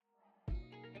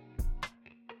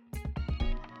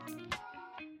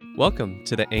Welcome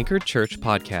to the Anchored Church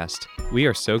podcast. We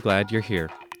are so glad you're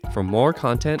here. For more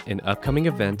content and upcoming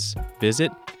events,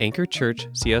 visit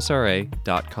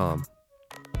anchoredchurchcsra.com.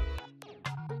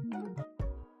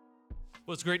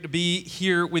 Well, it's great to be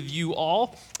here with you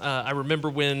all. I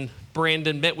remember when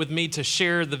Brandon met with me to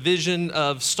share the vision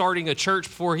of starting a church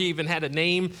before he even had a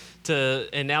name,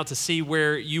 and now to see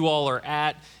where you all are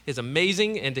at is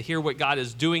amazing, and to hear what God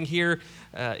is doing here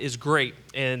is great.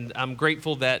 And I'm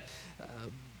grateful that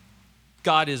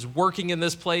God is working in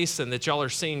this place and that y'all are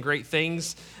seeing great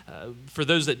things. For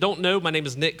those that don't know, my name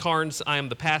is Nick Carnes. I am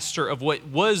the pastor of what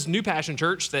was New Passion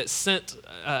Church that sent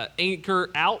Anchor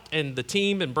out, and the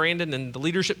team and Brandon and the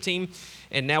leadership team.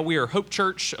 And now we are Hope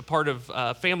Church, a part of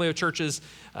a family of churches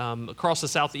across the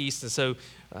Southeast. And so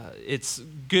it's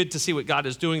good to see what God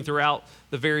is doing throughout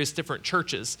the various different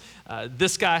churches.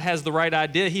 This guy has the right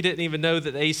idea. He didn't even know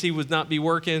that the AC would not be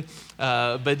working,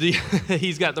 but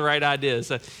he's got the right idea.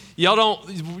 So y'all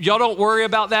don't worry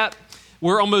about that.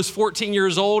 We're almost 14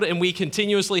 years old, and we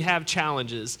continuously have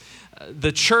challenges.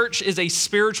 The church is a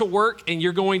spiritual work, and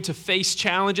you're going to face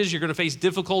challenges. You're going to face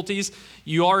difficulties.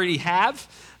 You already have.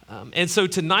 And so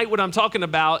tonight what I'm talking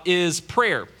about is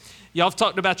prayer. Y'all have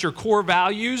talked about your core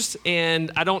values,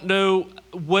 and I don't know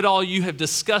what all you have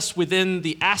discussed within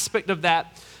the aspect of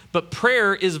that, but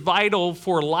prayer is vital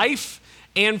for life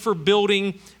and for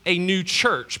building a new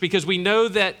church, because we know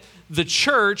that the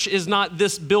church is not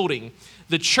this building.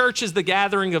 The church is the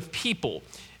gathering of people.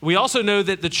 We also know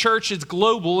that the church is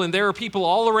global, and there are people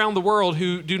all around the world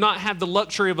who do not have the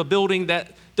luxury of a building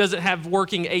that doesn't have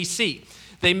working AC.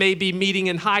 They may be meeting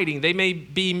and hiding. They may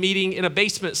be meeting in a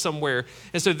basement somewhere.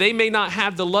 And so they may not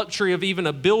have the luxury of even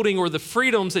a building or the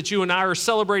freedoms that you and I are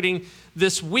celebrating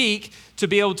this week to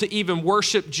be able to even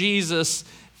worship Jesus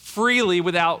freely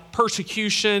without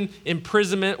persecution,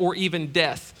 imprisonment, or even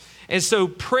death. And so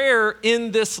prayer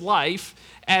in this life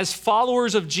as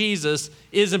followers of Jesus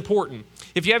is important.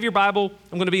 If you have your Bible,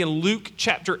 I'm going to be in Luke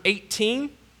chapter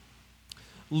 18.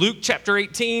 Luke chapter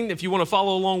 18, if you want to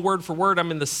follow along word for word,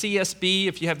 I'm in the CSB,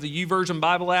 if you have the YouVersion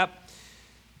Bible app.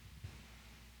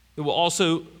 It will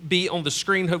also be on the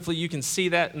screen. Hopefully you can see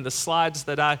that in the slides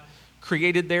that I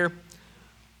created there.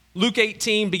 Luke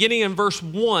 18, beginning in verse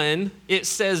 1, it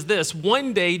says this: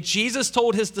 "One day Jesus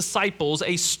told his disciples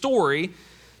a story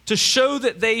to show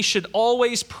that they should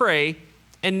always pray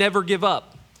and never give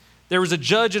up. There was a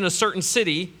judge in a certain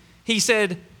city," he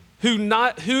said, who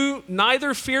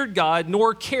neither feared God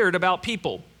nor cared about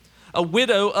people. A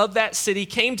widow of that city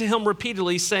came to him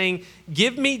repeatedly saying,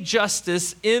 "Give me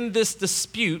justice in this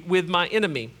dispute with my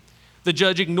enemy." The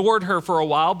judge ignored her for a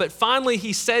while, but finally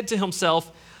he said to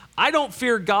himself, "I don't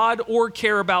fear God or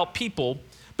care about people,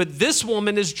 but this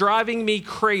woman is driving me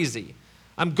crazy.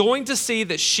 I'm going to see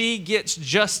that she gets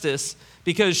justice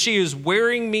because she is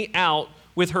wearing me out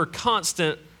with her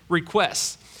constant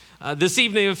requests." This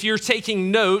evening, if you're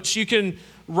taking notes, you can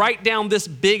write down this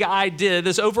big idea,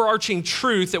 this overarching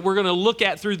truth that we're going to look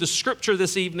at through the scripture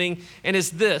this evening, and it's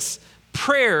this: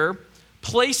 prayer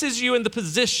places you in the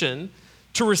position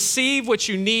to receive what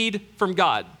you need from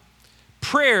God.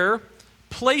 Prayer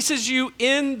places you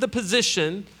in the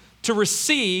position to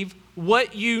receive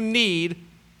what you need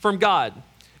from God.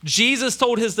 Jesus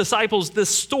told his disciples this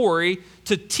story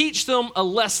to teach them a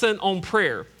lesson on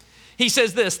prayer. He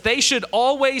says this: they should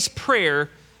always pray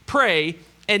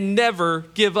and never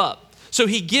give up. So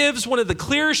he gives one of the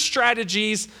clearest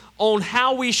strategies on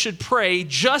how we should pray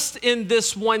just in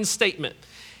this one statement.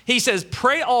 He says,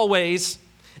 pray always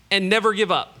and never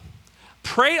give up.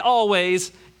 Pray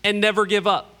always and never give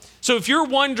up. So if you're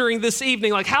wondering this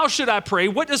evening, like, how should I pray?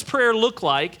 What does prayer look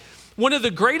like? One of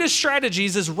the greatest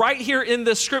strategies is right here in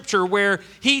this scripture, where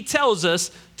he tells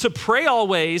us to pray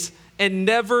always and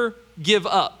never give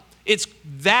up. It's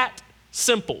that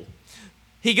simple.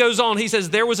 He goes on, he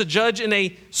says, there was a judge in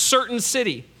a certain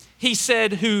city, he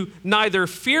said, who neither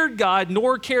feared God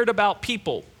nor cared about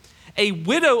people. A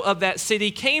widow of that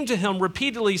city came to him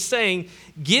repeatedly saying,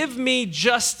 "Give me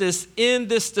justice in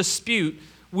this dispute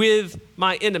with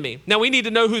my enemy." Now we need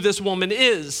to know who this woman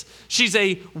is. She's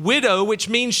a widow, which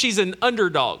means she's an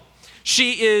underdog.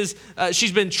 She's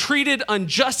been treated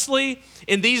unjustly.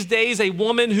 In these days, a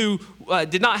woman who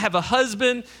did not have a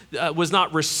husband was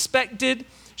not respected.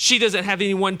 She doesn't have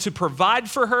anyone to provide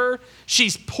for her.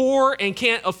 She's poor and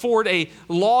can't afford a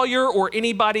lawyer or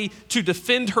anybody to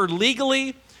defend her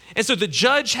legally. And so the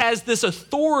judge has this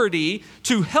authority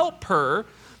to help her,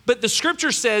 but the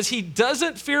scripture says he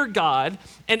doesn't fear God,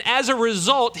 and as a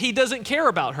result, he doesn't care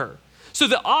about her. So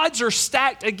the odds are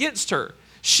stacked against her.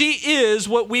 She is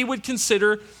what we would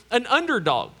consider an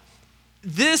underdog.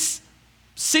 This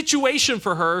situation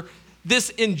for her this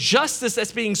injustice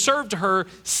that's being served to her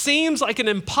seems like an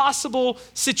impossible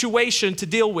situation to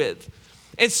deal with.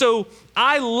 And so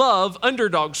I love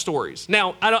underdog stories.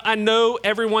 Now, I know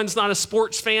everyone's not a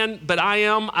sports fan, but I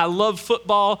am. I love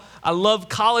football. I love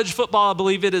college football. I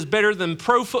believe it is better than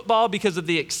pro football because of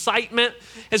the excitement.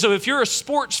 And so if you're a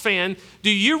sports fan,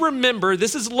 do you remember,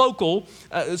 this is local,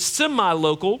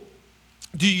 semi-local,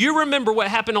 do you remember what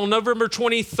happened on November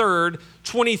 23rd,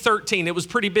 2013? It was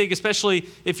pretty big, especially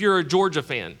if you're a Georgia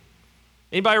fan.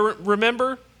 Anybody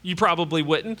remember? You probably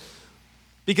wouldn't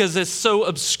because it's so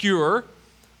obscure.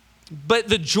 But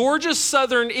the Georgia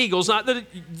Southern Eagles, not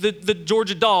the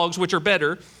Georgia Dogs, which are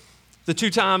better, the 2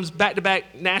 times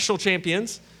back-to-back national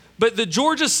champions, but the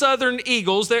Georgia Southern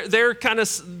Eagles,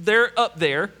 they're up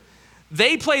there.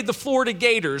 They played the Florida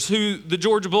Gators, who the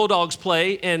Georgia Bulldogs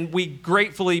play, and we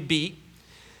gratefully beat.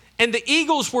 And the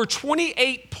Eagles were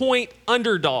 28-point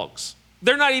underdogs.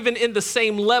 They're not even in the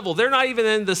same level. They're not even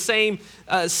in the same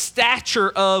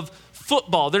stature of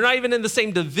football. They're not even in the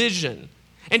same division.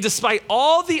 And despite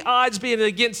all the odds being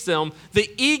against them,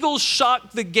 the Eagles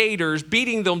shocked the Gators,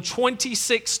 beating them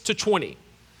 26-20.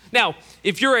 Now,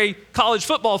 if you're a college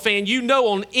football fan, you know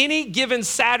on any given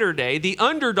Saturday, the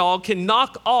underdog can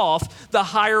knock off the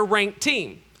higher-ranked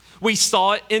team. We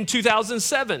saw it in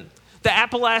 2007. The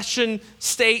Appalachian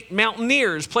State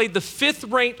Mountaineers played the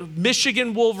 5th-ranked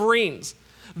Michigan Wolverines.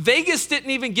 Vegas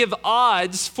didn't even give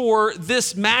odds for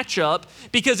this matchup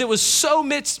because it was so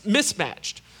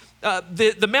mismatched.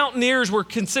 The Mountaineers were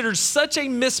considered such a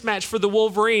mismatch for the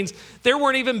Wolverines, there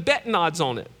weren't even betting odds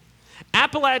on it.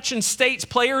 Appalachian State's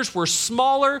players were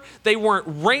smaller, they weren't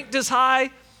ranked as high,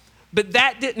 but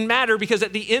that didn't matter because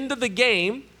at the end of the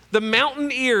game, the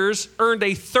Mountaineers earned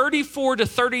a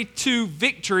 34-32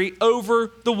 victory over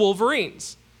the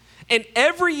Wolverines. And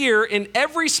every year in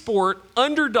every sport,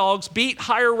 underdogs beat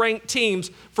higher ranked teams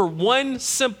for one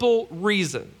simple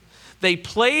reason. They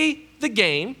play the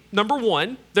game. Number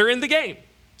one, they're in the game.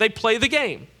 They play the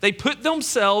game. They put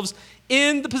themselves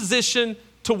in the position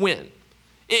to win.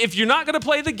 If you're not going to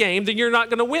play the game, then you're not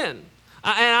going to win.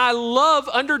 And I love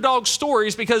underdog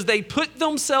stories because they put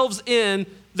themselves in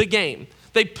the game.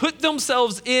 They put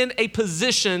themselves in a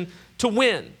position to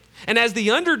win. And as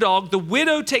the underdog, the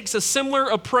widow takes a similar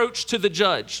approach to the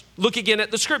judge. Look again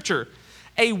at the scripture.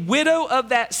 A widow of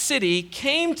that city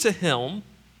came to him,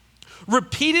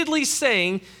 repeatedly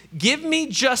saying, "Give me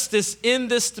justice in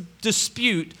this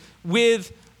dispute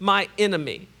with my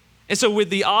enemy." And so with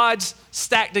the odds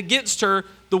stacked against her,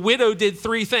 the widow did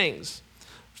 3 things.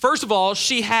 First of all,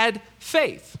 she had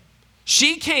faith.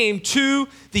 She came to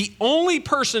the only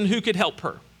person who could help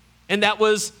her, and that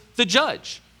was the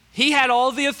judge. He had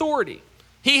all the authority.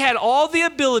 He had all the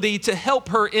ability to help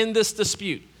her in this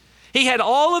dispute. He had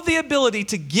all of the ability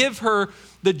to give her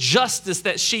the justice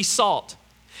that she sought.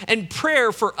 And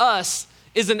prayer for us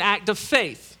is an act of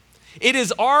faith. It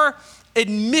is our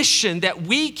admission that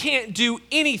we can't do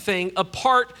anything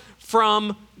apart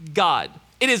from God.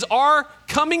 It is our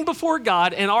coming before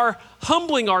God and our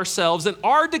humbling ourselves and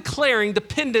our declaring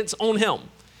dependence on Him.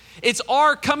 It's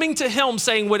our coming to Him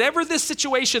saying, whatever this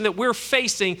situation that we're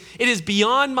facing, it is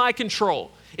beyond my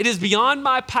control. It is beyond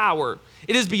my power.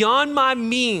 It is beyond my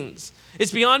means.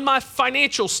 It's beyond my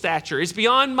financial stature. It's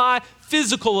beyond my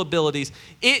physical abilities.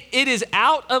 It is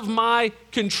out of my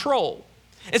control.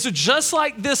 And so just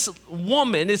like this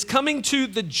woman is coming to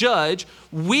the judge,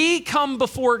 we come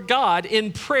before God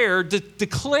in prayer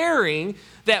declaring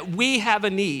that we have a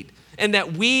need and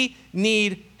that we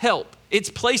need help. It's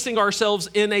placing ourselves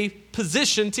in a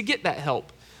position to get that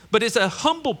help, but it's a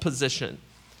humble position.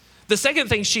 The second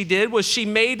thing she did was she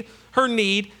made her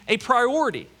need a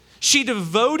priority. She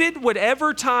devoted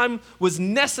whatever time was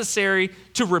necessary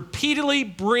to repeatedly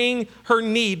bring her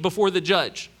need before the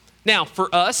judge. Now,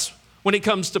 for us, when it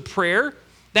comes to prayer,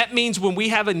 that means when we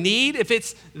have a need, if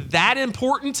it's that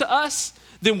important to us,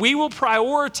 then we will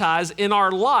prioritize in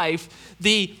our life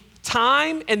the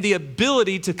time and the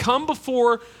ability to come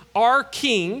before our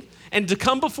King and to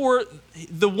come before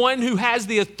the one who has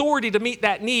the authority to meet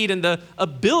that need and the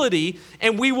ability,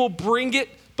 and we will bring it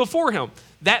before Him.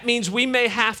 That means we may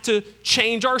have to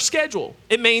change our schedule.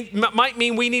 It might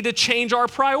mean we need to change our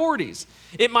priorities.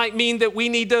 It might mean that we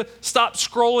need to stop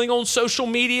scrolling on social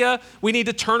media. We need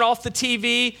to turn off the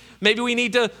TV. Maybe we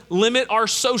need to limit our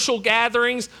social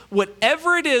gatherings.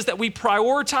 Whatever it is that we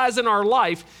prioritize in our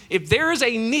life, if there is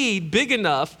a need big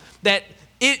enough that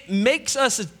it makes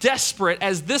us desperate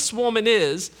as this woman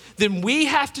is, then we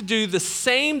have to do the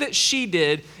same that she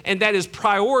did, and that is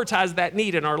prioritize that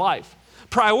need in our life.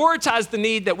 Prioritize the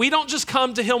need that we don't just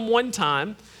come to Him one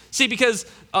time. See, because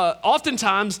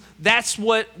oftentimes that's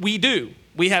what we do.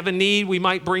 We have a need. We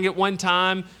might bring it one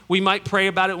time. We might pray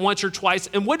about it once or twice.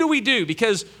 And what do?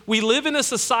 Because we live in a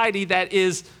society that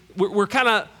is, we're kind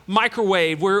of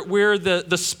microwave. We're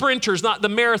the sprinters, not the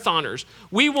marathoners.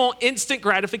 We want instant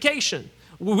gratification.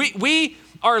 We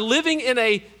are living in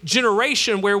a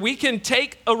generation where we can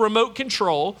take a remote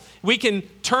control, we can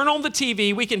turn on the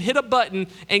TV, we can hit a button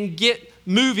and get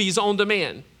movies on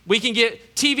demand. We can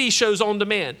get TV shows on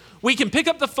demand. We can pick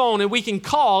up the phone and we can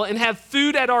call and have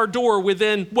food at our door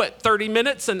within, 30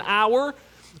 minutes, an hour?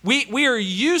 We are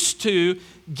used to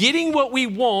getting what we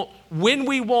want when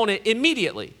we want it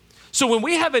immediately. So when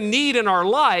we have a need in our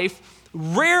life,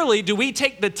 rarely do we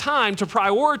take the time to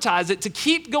prioritize it, to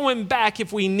keep going back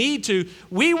if we need to.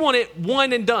 We want it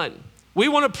one and done. We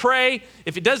want to pray.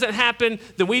 If it doesn't happen,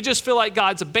 then we just feel like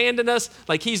God's abandoned us,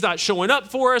 like he's not showing up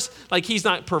for us, like he's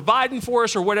not providing for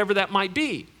us, or whatever that might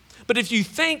be. But if you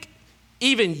think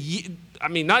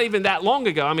not even that long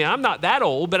ago, I'm not that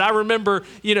old, but I remember,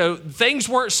 things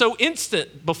weren't so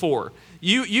instant before.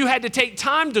 You had to take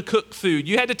time to cook food.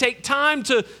 You had to take time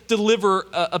to deliver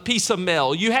a piece of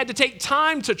mail. You had to take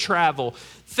time to travel.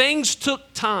 Things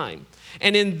took time.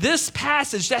 And in this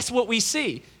passage, that's what we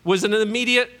see. It wasn't an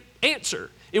immediate answer.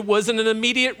 It wasn't an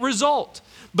immediate result.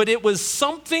 But it was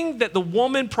something that the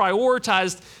woman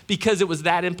prioritized because it was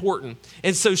that important.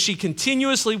 And so she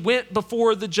continuously went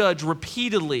before the judge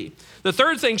repeatedly. The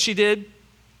third thing she did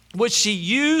was she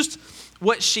used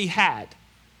what she had.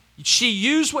 She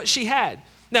used what she had.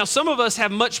 Now, some of us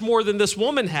have much more than this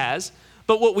woman has,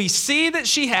 but what we see that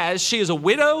she has, she is a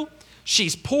widow,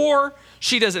 she's poor,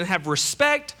 she doesn't have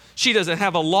respect, she doesn't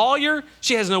have a lawyer,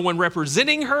 she has no one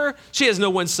representing her, she has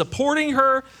no one supporting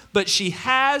her, but she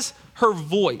has her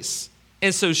voice.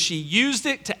 And so she used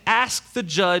it to ask the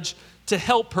judge to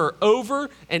help her over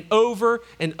and over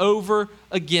and over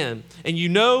again. And you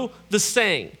know the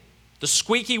saying, the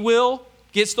squeaky wheel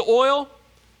gets the oil.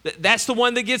 That's the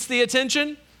one that gets the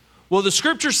attention. Well, the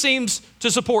scripture seems to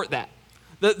support that.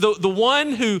 The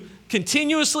one who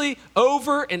continuously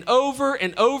over and over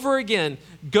and over again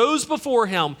goes before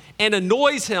him and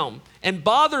annoys him and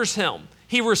bothers him.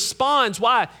 He responds.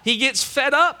 Why? He gets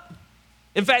fed up.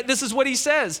 In fact, this is what he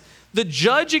says. The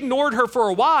judge ignored her for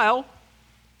a while,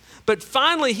 but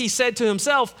finally he said to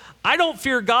himself, I don't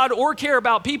fear God or care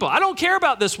about people. I don't care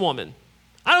about this woman.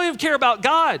 I don't even care about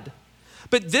God.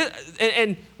 But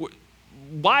and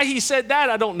why he said that,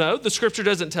 I don't know. The scripture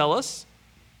doesn't tell us.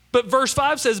 But verse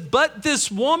 5 says, but this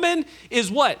woman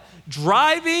is what?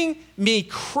 Driving me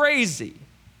crazy.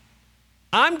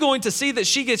 I'm going to see that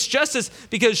she gets justice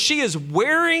because she is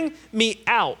wearing me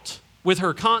out with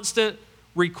her constant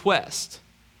request.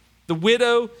 The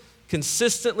widow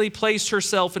consistently placed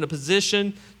herself in a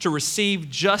position to receive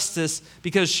justice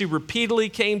because she repeatedly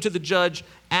came to the judge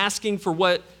asking for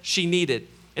what she needed.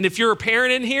 And if you're a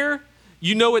parent in here,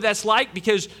 you know what that's like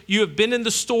because you have been in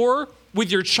the store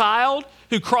with your child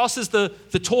who crosses the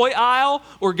toy aisle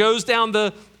or goes down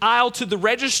the aisle to the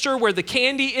register where the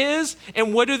candy is.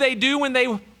 And what do when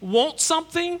they want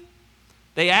something?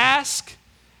 They ask,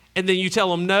 and then you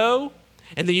tell them no.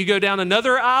 And then you go down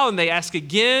another aisle and they ask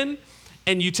again,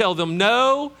 and you tell them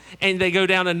no. And they go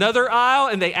down another aisle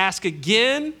and they ask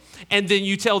again, and then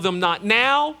you tell them not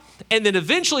now. And then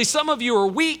eventually some of you are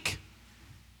weak.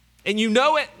 And you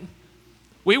know it.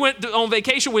 We went on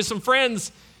vacation with some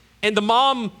friends, and the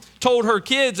mom told her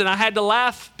kids, and I had to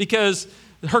laugh because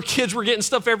her kids were getting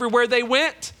stuff everywhere they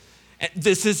went.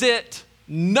 This is it.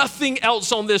 Nothing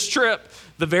else on this trip.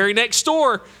 The very next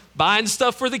store, buying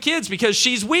stuff for the kids because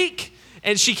she's weak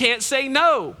and she can't say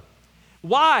no.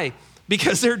 Why?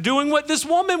 Because they're doing what this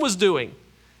woman was doing.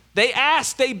 They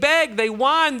ask, they beg, they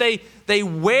whine, they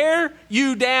wear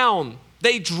you down.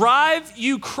 They drive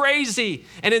you crazy.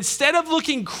 And instead of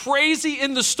looking crazy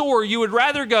in the store, you would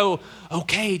rather go,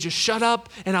 okay, just shut up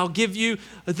and I'll give you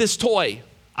this toy.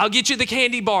 I'll get you the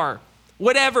candy bar.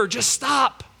 Whatever, just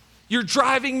stop. You're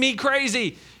driving me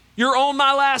crazy. You're on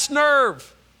my last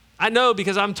nerve. I know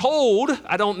because I'm told,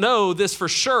 I don't know this for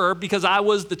sure, because I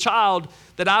was the child,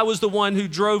 that I was the one who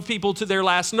drove people to their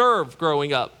last nerve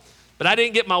growing up. But I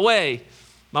didn't get my way.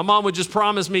 My mom would just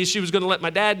promise me she was going to let my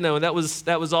dad know, and that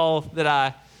was all that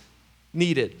I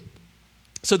needed.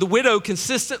 So the widow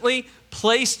consistently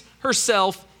placed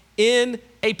herself in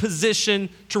a position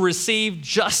to receive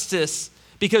justice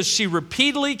because she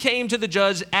repeatedly came to the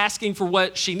judge asking for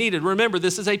what she needed. Remember,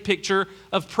 this is a picture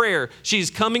of prayer.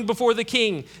 She's coming before the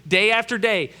king day after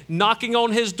day, knocking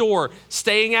on his door,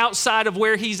 staying outside of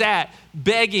where he's at,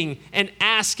 begging and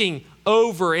asking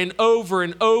over and over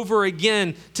and over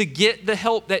again to get the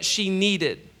help that she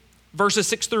needed. Verses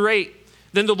 6 through 8.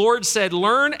 Then the Lord said,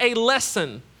 learn a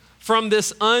lesson from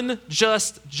this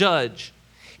unjust judge.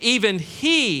 Even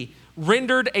he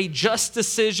rendered a just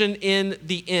decision in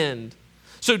the end.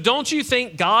 So don't you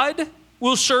think God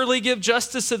will surely give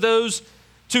justice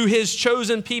to his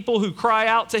chosen people who cry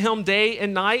out to him day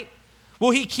and night?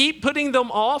 Will he keep putting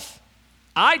them off?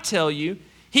 I tell you,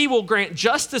 he will grant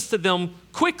justice to them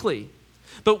quickly.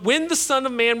 But when the Son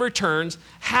of Man returns,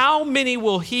 how many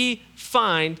will he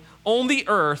find on the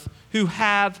earth who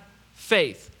have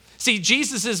faith? See,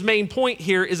 Jesus' main point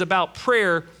here is about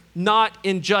prayer, not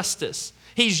injustice.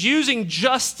 He's using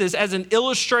justice as an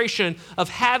illustration of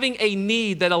having a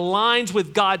need that aligns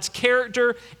with God's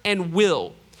character and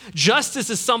will. Justice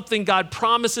is something God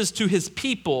promises to his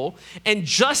people, and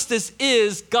justice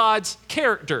is God's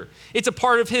character. It's a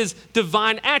part of his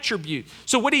divine attribute.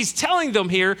 So what he's telling them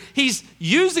here, he's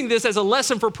using this as a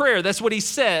lesson for prayer. That's what he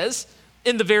says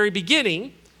in the very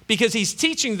beginning, because he's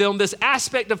teaching them this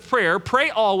aspect of prayer, pray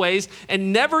always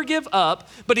and never give up.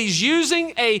 But he's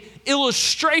using an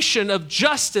illustration of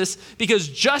justice because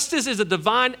justice is a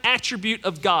divine attribute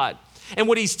of God. And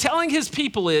what he's telling his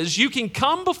people is, you can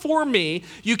come before me,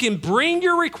 you can bring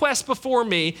your request before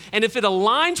me, and if it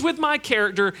aligns with my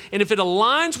character, and if it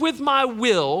aligns with my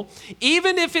will,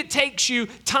 even if it takes you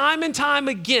time and time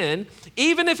again,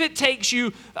 even if it takes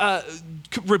you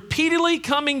repeatedly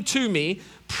coming to me,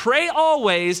 pray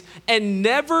always and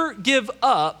never give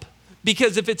up,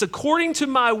 because if it's according to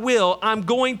my will, I'm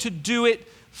going to do it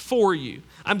for you.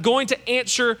 I'm going to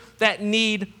answer that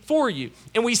need for you.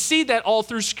 And we see that all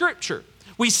through Scripture.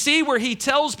 We see where he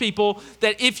tells people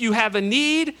that if you have a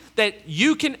need, that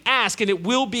you can ask and it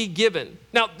will be given.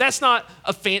 Now, that's not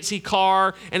a fancy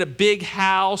car and a big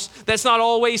house. That's not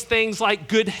always things like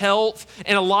good health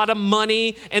and a lot of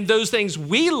money and those things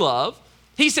we love.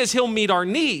 He says he'll meet our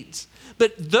needs.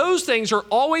 But those things are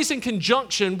always in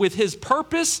conjunction with his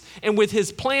purpose and with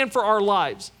his plan for our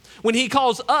lives. When he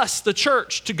calls us, the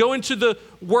church, to go into the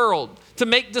world, to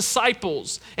make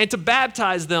disciples and to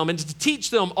baptize them and to teach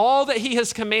them all that he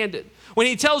has commanded. When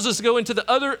he tells us to go into the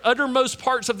uttermost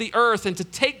parts of the earth and to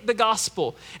take the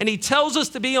gospel, and he tells us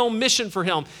to be on mission for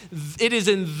him, it is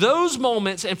in those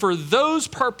moments and for those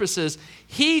purposes,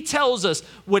 he tells us,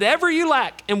 whatever you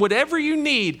lack and whatever you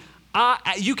need,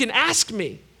 you can ask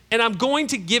me and I'm going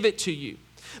to give it to you.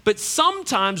 But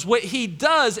sometimes what he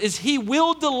does is he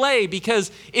will delay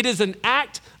because it is an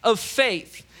act of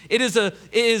faith. It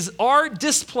is our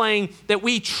displaying that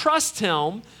we trust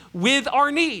him with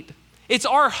our need. It's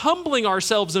our humbling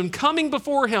ourselves and coming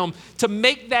before him to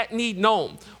make that need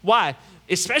known. Why?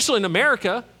 Especially in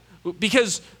America,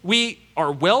 because we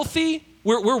are wealthy.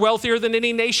 We're wealthier than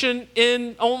any nation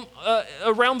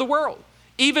around the world.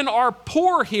 Even our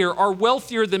poor here are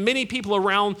wealthier than many people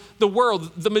around the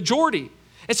world, the majority.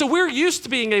 And so we're used to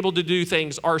being able to do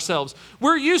things ourselves.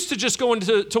 We're used to just going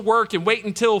to work and wait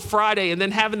until Friday and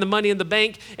then having the money in the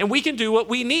bank, and we can do what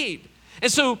we need.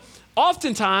 And so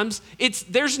oftentimes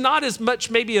there's not as much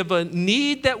maybe of a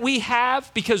need that we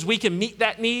have because we can meet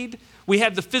that need. We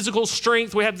have the physical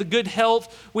strength, we have the good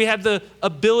health, we have the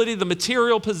ability, the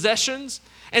material possessions.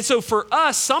 And so for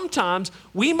us, sometimes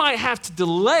we might have to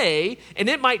delay, and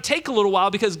it might take a little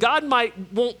while because God might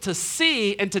want to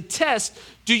see and to test,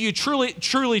 do you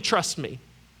truly trust me?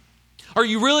 Are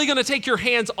you really going to take your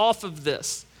hands off of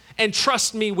this and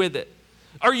trust me with it?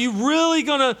 Are you really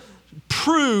going to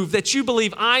prove that you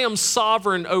believe I am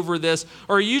sovereign over this?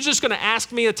 Or are you just going to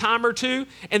ask me a time or two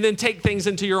and then take things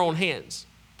into your own hands?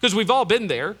 Because we've all been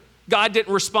there. God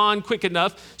didn't respond quick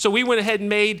enough, so we went ahead and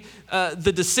made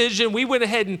the decision. We went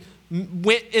ahead and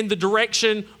went in the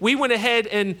direction. We went ahead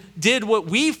and did what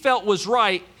we felt was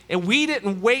right, and we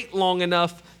didn't wait long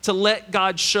enough to let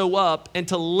God show up and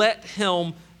to let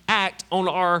him act on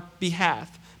our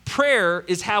behalf. Prayer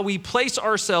is how we place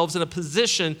ourselves in a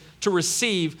position to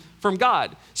receive from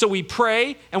God. So we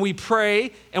pray and we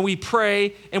pray and we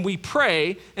pray and we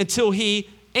pray until he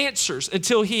answers,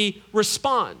 until he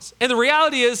responds. And the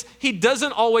reality is he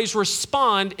doesn't always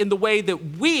respond in the way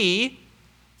that we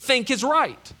think is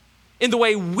right, in the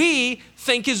way we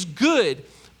think is good,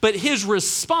 but his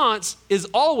response is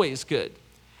always good.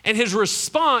 And his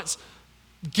response,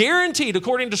 guaranteed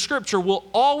according to Scripture, will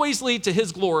always lead to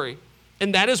his glory.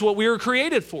 And that is what we were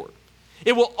created for.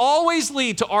 It will always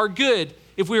lead to our good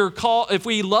if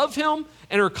we love him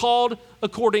and are called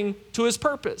according to his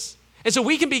purpose. And so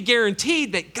we can be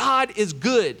guaranteed that God is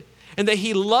good and that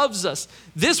he loves us.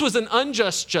 This was an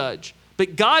unjust judge,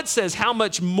 but God says, how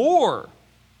much more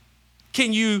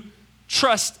can you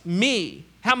trust me?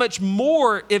 How much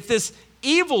more if this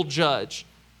evil judge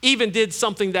even did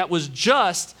something that was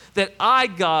just, that I,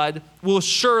 God, will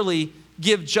surely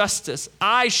give justice.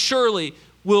 I surely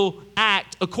will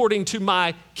act according to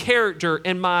my character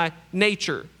and my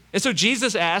nature. And so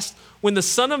Jesus asked, when the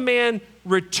Son of Man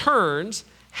returns,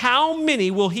 how many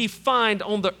will he find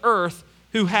on the earth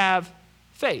who have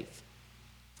faith?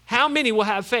 How many will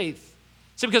have faith?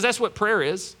 See, because that's what prayer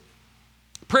is.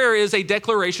 Prayer is a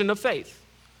declaration of faith.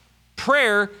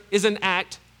 Prayer is an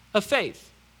act of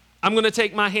faith. I'm going to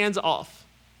take my hands off.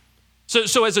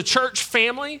 So as a church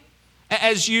family,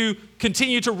 as you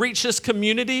continue to reach this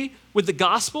community with the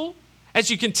gospel, as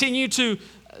you continue to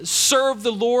serve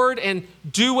the Lord and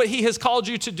do what he has called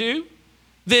you to do,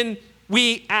 then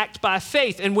we act by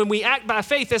faith. And when we act by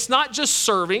faith, that's not just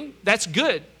serving. That's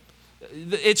good.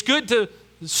 It's good to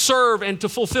serve and to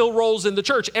fulfill roles in the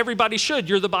church. Everybody should.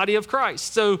 You're the body of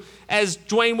Christ. So as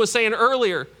Dwayne was saying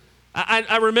earlier,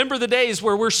 I remember the days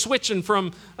where we're switching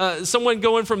from someone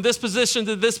going from this position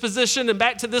to this position and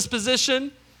back to this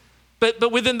position.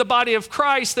 But within the body of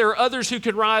Christ, there are others who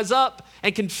can rise up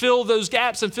and can fill those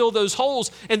gaps and fill those holes,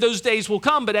 and those days will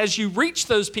come. But as you reach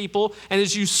those people and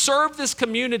as you serve this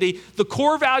community, the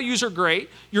core values are great.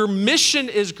 Your mission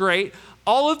is great.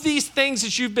 All of these things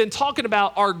that you've been talking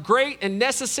about are great and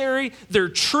necessary. They're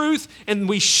truth, and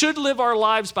we should live our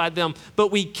lives by them.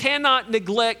 But we cannot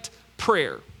neglect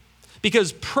prayer,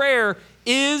 because prayer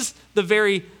is the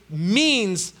very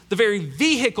means, the very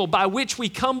vehicle by which we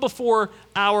come before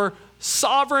our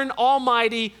sovereign,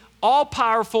 almighty,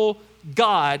 all-powerful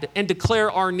God and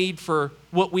declare our need for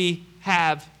what we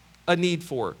have a need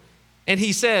for. And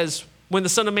he says, when the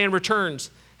Son of Man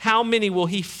returns, how many will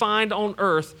he find on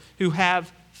earth who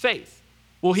have faith?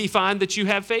 Will he find that you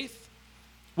have faith?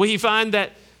 Will he find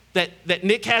that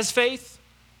Nick has faith?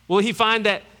 Will he find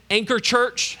that Anchor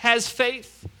Church has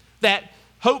faith? That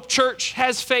Hope Church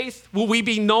has faith? Will we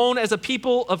be known as a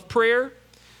people of prayer?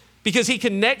 Because he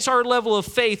connects our level of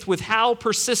faith with how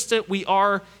persistent we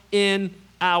are in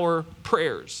our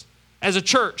prayers. As a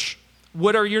church,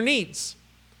 what are your needs?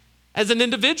 As an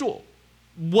individual,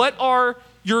 what are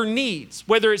your needs?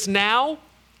 Whether it's now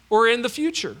or in the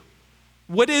future.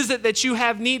 What is it that you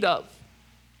have need of?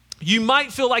 You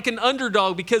might feel like an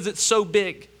underdog because it's so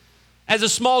big. As a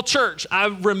small church, I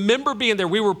remember being there.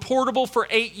 We were portable for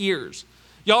 8 years.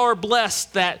 Y'all are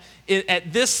blessed that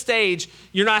at this stage,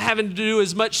 you're not having to do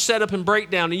as much setup and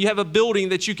breakdown, and you have a building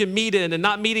that you can meet in and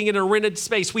not meeting in a rented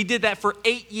space. We did that for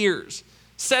 8 years.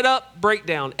 Set up,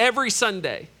 breakdown, every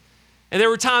Sunday. And there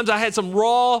were times I had some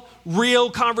raw, real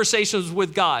conversations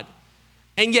with God.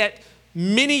 And yet,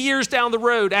 many years down the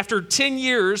road, after 10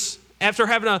 years, after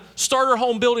having a starter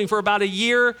home building for about a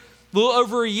year, a little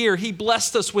over a year, he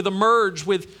blessed us with a merge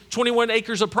with 21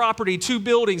 acres of property, 2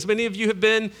 buildings. Many of you have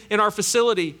been in our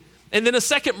facility. And then a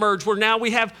second merge where now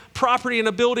we have property in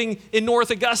a building in North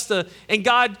Augusta. And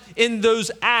God, in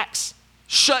those acts,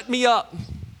 shut me up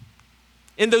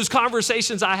in those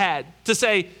conversations I had to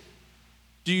say,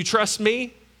 do you trust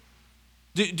me?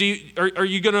 Are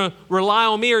you going to rely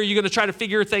on me, or are you going to try to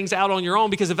figure things out on your own?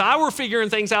 Because if I were figuring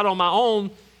things out on my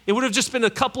own, it would have just been a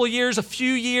couple of years, a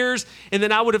few years, and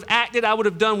then I would have acted, I would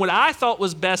have done what I thought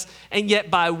was best. And yet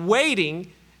by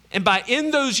waiting and by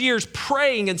in those years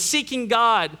praying and seeking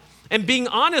God and being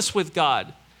honest with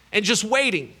God and just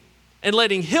waiting and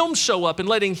letting him show up and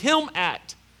letting him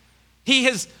act, he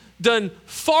has done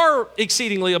far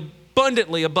exceedingly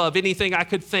abundantly above anything I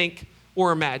could think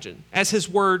or imagine, as his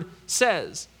word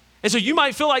says. And so you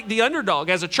might feel like the underdog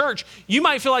as a church. You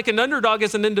might feel like an underdog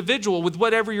as an individual with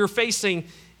whatever you're facing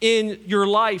in your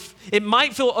life. It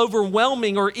might feel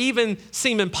overwhelming or even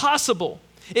seem impossible.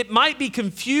 It might be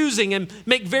confusing and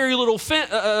make very little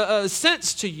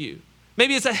sense to you.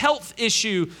 Maybe it's a health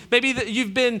issue. Maybe that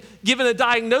you've been given a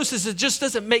diagnosis that just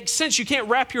doesn't make sense. You can't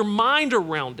wrap your mind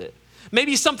around it.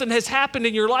 Maybe something has happened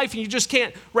in your life and you just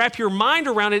can't wrap your mind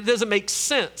around it. It doesn't make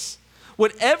sense.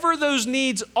 Whatever those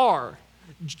needs are,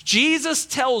 Jesus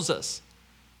tells us,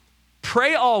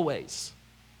 pray always.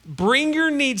 Bring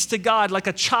your needs to God like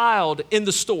a child in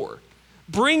the store.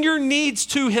 Bring your needs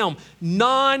to him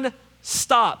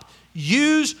non-stop.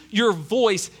 Use your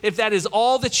voice if that is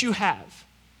all that you have.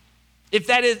 If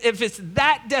it's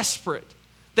that desperate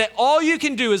that all you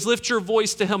can do is lift your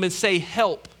voice to him and say,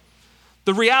 help.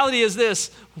 The reality is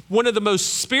this: one of the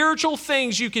most spiritual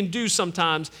things you can do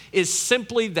sometimes is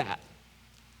simply that.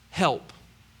 Help.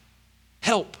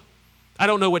 Help. I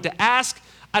don't know what to ask.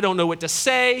 I don't know what to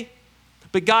say.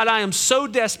 But God, I am so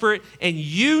desperate, and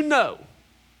you know,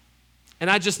 and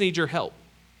I just need your help.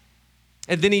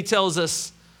 And then he tells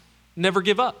us, never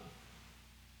give up.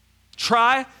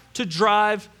 Try to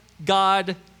drive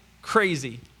God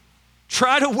crazy.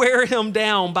 Try to wear him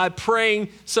down by praying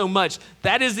so much.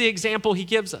 That is the example he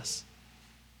gives us.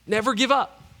 Never give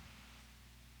up.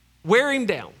 Wear him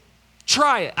down.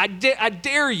 Try it. I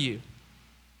dare you.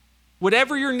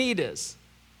 Whatever your need is.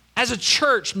 As a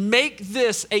church, make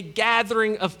this a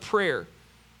gathering of prayer.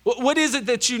 What is it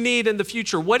that you need in the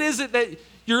future? What is it that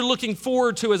you're looking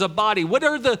forward to as a body? What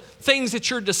are the things that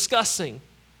you're discussing?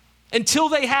 Until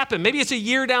they happen, maybe it's a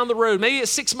year down the road, maybe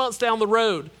it's 6 months down the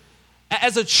road.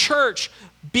 As a church,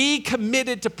 be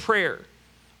committed to prayer.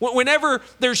 Whenever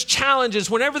there's challenges,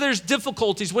 whenever there's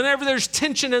difficulties, whenever there's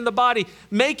tension in the body,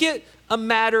 make it a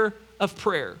matter of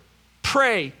prayer.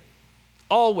 Pray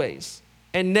always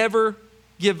and never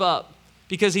give up,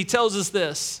 because he tells us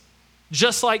this: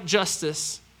 just like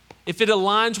justice, if it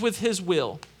aligns with his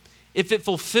will, if it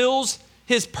fulfills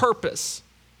his purpose,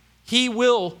 he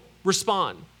will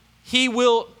respond. He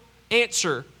will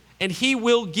answer, and he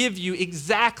will give you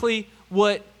exactly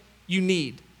what you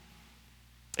need.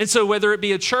 And so whether it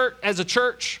be as a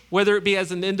church, whether it be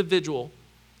as an individual,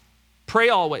 pray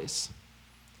always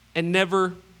and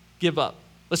never give up.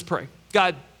 Let's pray.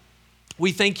 God,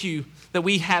 we thank you that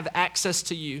we have access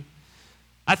to you.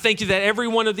 I thank you that every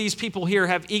one of these people here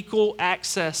have equal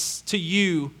access to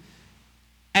you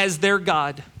as their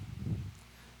God.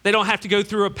 They don't have to go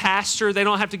through a pastor. They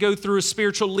don't have to go through a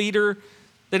spiritual leader.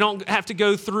 They don't have to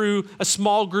go through a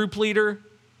small group leader.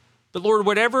 But Lord,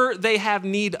 whatever they have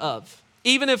need of,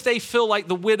 even if they feel like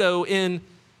the widow in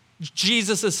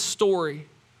Jesus' story,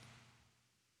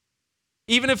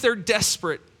 even if they're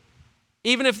desperate,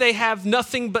 even if they have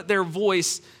nothing but their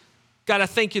voice, God, I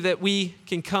thank you that we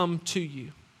can come to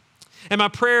you. And my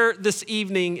prayer this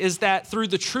evening is that through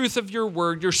the truth of your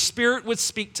word, your Spirit would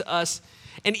speak to us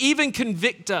and even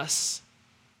convict us,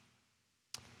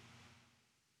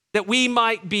 that we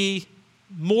might be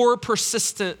more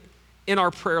persistent in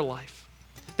our prayer life,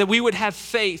 that we would have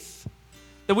faith,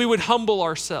 that we would humble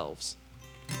ourselves,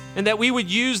 and that we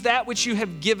would use that which you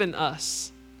have given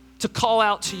us to call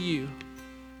out to you,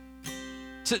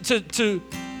 to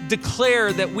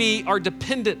declare that we are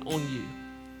dependent on you,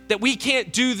 that we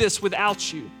can't do this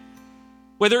without you.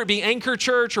 Whether it be Anchor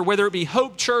Church or whether it be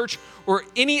Hope Church or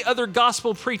any other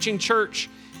gospel preaching church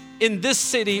in this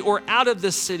city or out of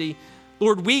this city,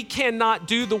 Lord, we cannot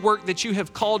do the work that you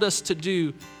have called us to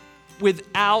do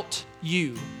without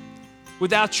you,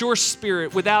 without your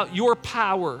Spirit, without your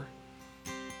power.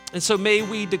 And so may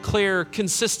we declare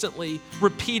consistently,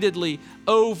 repeatedly,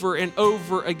 over and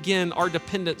over again, our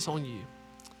dependence on you.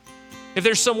 If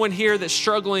there's someone here that's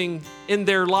struggling in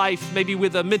their life, maybe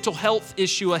with a mental health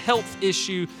issue, a health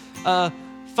issue, a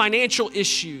financial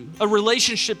issue, a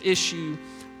relationship issue,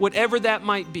 whatever that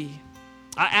might be,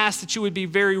 I ask that you would be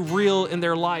very real in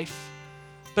their life.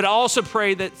 But I also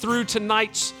pray that through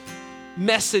tonight's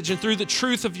message and through the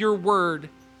truth of your word,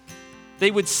 they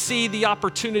would see the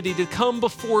opportunity to come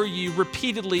before you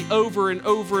repeatedly over and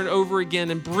over and over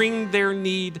again and bring their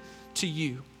need to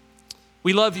you.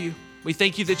 We love you. We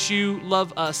thank you that you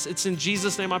love us. It's in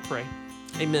Jesus' name I pray.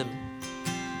 Amen.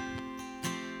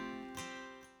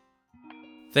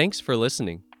 Thanks for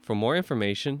listening. For more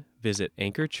information, visit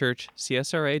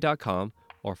anchorchurchcsra.com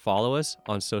or follow us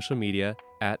on social media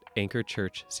at Anchor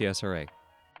Church CSRA.